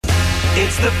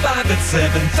It's the 5 at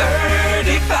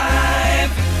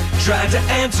 7:35. Trying to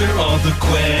answer all the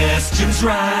questions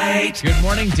right. Good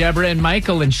morning, Debra and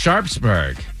Michael in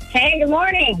Sharpsburg. Hey, good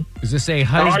morning. Is this a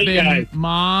are you guys? husband,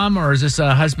 mom, or is this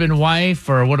a husband, wife,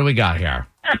 or what do we got here?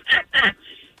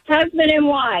 Husband and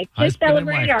wife. Just Husband and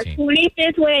celebrated wife our team.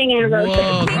 25th wedding anniversary.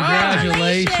 Whoa,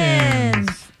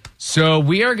 congratulations. So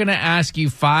we are going to ask you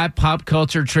 5 pop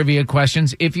culture trivia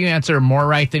questions. If you answer more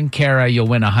right than Kara, you'll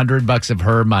win $100 of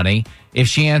her money. If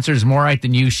she answers more right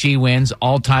than you, she wins.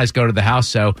 All ties go to the house.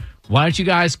 So why don't you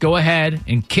guys go ahead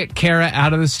and kick Kara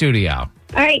out of the studio? All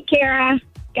right, Kara.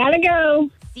 Gotta go.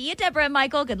 See you, Debra and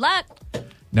Michael. Good luck.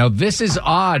 Now, this is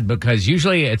odd because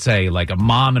usually it's a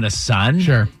mom and a son.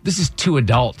 Sure. This is 2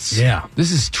 adults. Yeah. This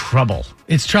is trouble.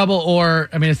 It's trouble, or,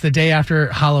 it's the day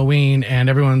after Halloween, and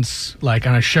everyone's like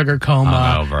on a sugar coma,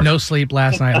 Hungover. no sleep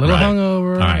last night, a little Right.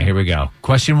 hungover. All right, here we go.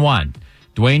 Question 1.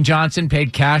 Dwayne Johnson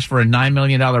paid cash for a $9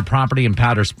 million property in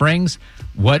Powder Springs.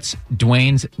 What's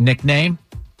Dwayne's nickname?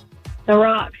 The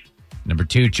Rock. Number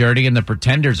 2, Journey and the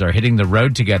Pretenders are hitting the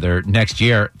road together next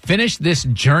year. Finish this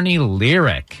Journey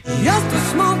lyric. Just a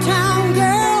small town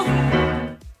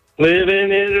girl.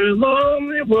 Living in a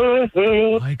lonely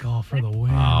world. Michael for the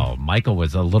win. Oh, Michael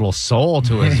was a little soul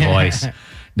to his voice.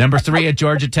 Number 3, a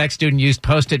Georgia Tech student used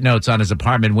Post-it notes on his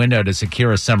apartment window to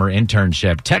secure a summer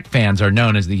internship. Tech fans are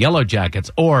known as the Yellow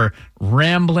Jackets or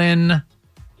Ramblin'.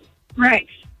 Rex.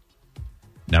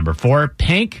 Number 4,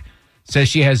 Pink says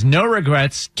she has no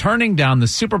regrets turning down the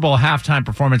Super Bowl halftime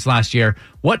performance last year.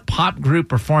 What pop group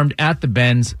performed at the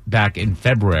Benz back in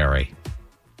February?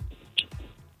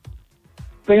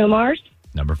 Bruno Mars.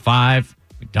 Number 5,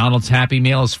 McDonald's Happy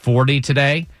Meal is 40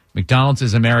 today. McDonald's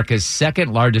is America's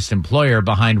second largest employer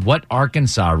behind what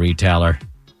Arkansas retailer?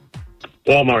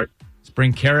 Walmart. Let's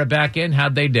bring Kara back in.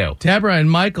 How'd they do? Debra and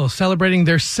Michael celebrating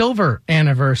their silver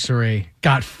anniversary.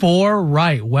 Got 4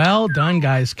 right. Well done,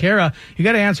 guys. Kara, you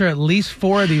got to answer at least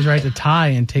 4 of these right to tie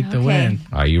and take the Okay. win.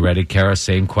 Are you ready, Kara?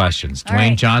 Same questions. All Dwayne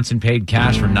right. Johnson paid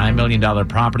cash for $9 million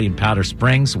property in Powder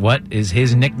Springs. What is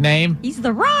his nickname? He's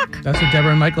the Rock. That's what Debra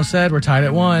and Michael said. We're tied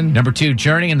at 1. Number 2,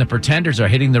 Journey and the Pretenders are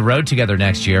hitting the road together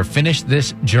next year. Finish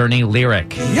this Journey lyric.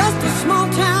 Just a small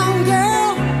town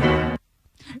girl.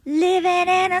 Living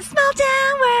in a small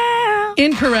town world.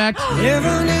 Incorrect.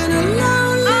 Living in a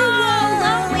lonely world.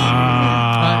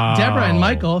 Debra and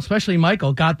Michael, especially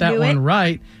Michael, got that Knew one it.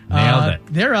 right. Nailed it.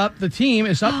 They're up. The team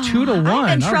is up 2-1.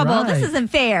 I'm in All trouble. right. This isn't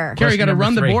fair. Kara, you got to Number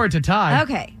run the 3. board to tie.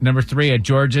 Okay. Number 3, a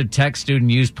Georgia Tech student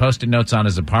used Post-it notes on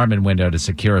his apartment window to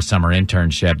secure a summer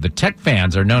internship. The Tech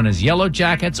fans are known as Yellow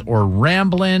Jackets or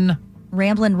Ramblin'.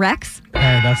 Ramblin' Rex.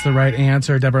 Okay, that's the right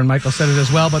answer. Debra and Michael said it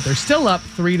as well, but they're still up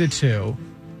 3-2.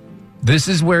 This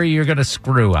is where you're going to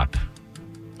screw up,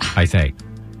 I think.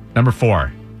 Number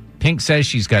 4, Pink says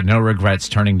she's got no regrets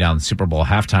turning down the Super Bowl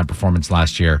halftime performance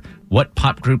last year. What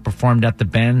pop group performed at the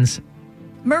Benz?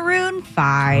 Maroon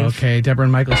 5. Okay, Debra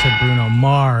and Michael said Bruno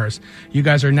Mars. You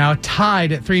guys are now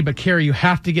tied at 3, but Kara, you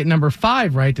have to get number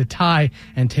 5 right to tie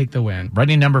and take the win.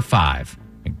 Ready, number 5.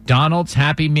 McDonald's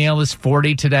Happy Meal is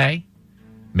 40 today.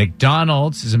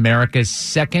 McDonald's is America's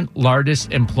second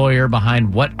largest employer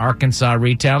behind what Arkansas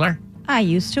retailer? I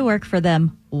used to work for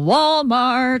them.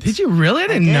 Walmart. Did you really? I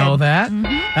didn't know that. Mm-hmm.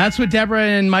 That's what Debra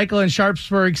and Michael in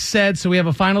Sharpsburg said. So we have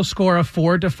a final score of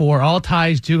 4-4. All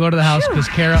ties do go to the house because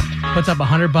Kara puts up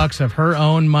 $100 of her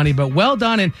own money. But well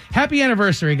done and happy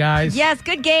anniversary, guys. Yes,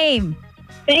 good game.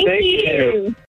 Thank Thank you. you.